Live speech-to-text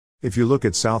If you look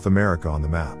at South America on the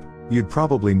map, you'd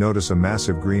probably notice a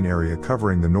massive green area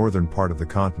covering the northern part of the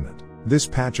continent. This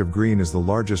patch of green is the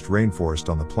largest rainforest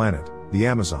on the planet, the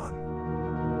Amazon.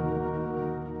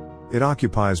 It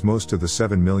occupies most of the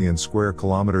 7 million square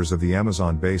kilometers of the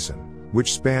Amazon basin,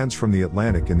 which spans from the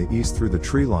Atlantic in the east through the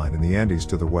tree line in the Andes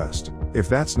to the west. If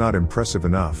that's not impressive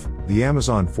enough, the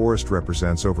Amazon forest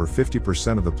represents over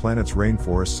 50% of the planet's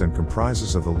rainforests and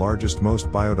comprises of the largest,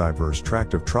 most biodiverse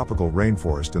tract of tropical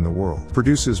rainforest in the world,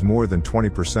 produces more than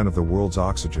 20% of the world's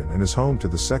oxygen and is home to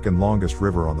the second longest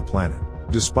river on the planet.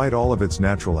 Despite all of its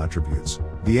natural attributes,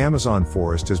 the Amazon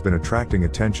forest has been attracting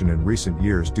attention in recent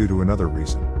years due to another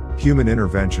reason. Human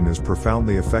intervention is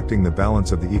profoundly affecting the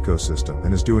balance of the ecosystem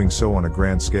and is doing so on a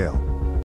grand scale.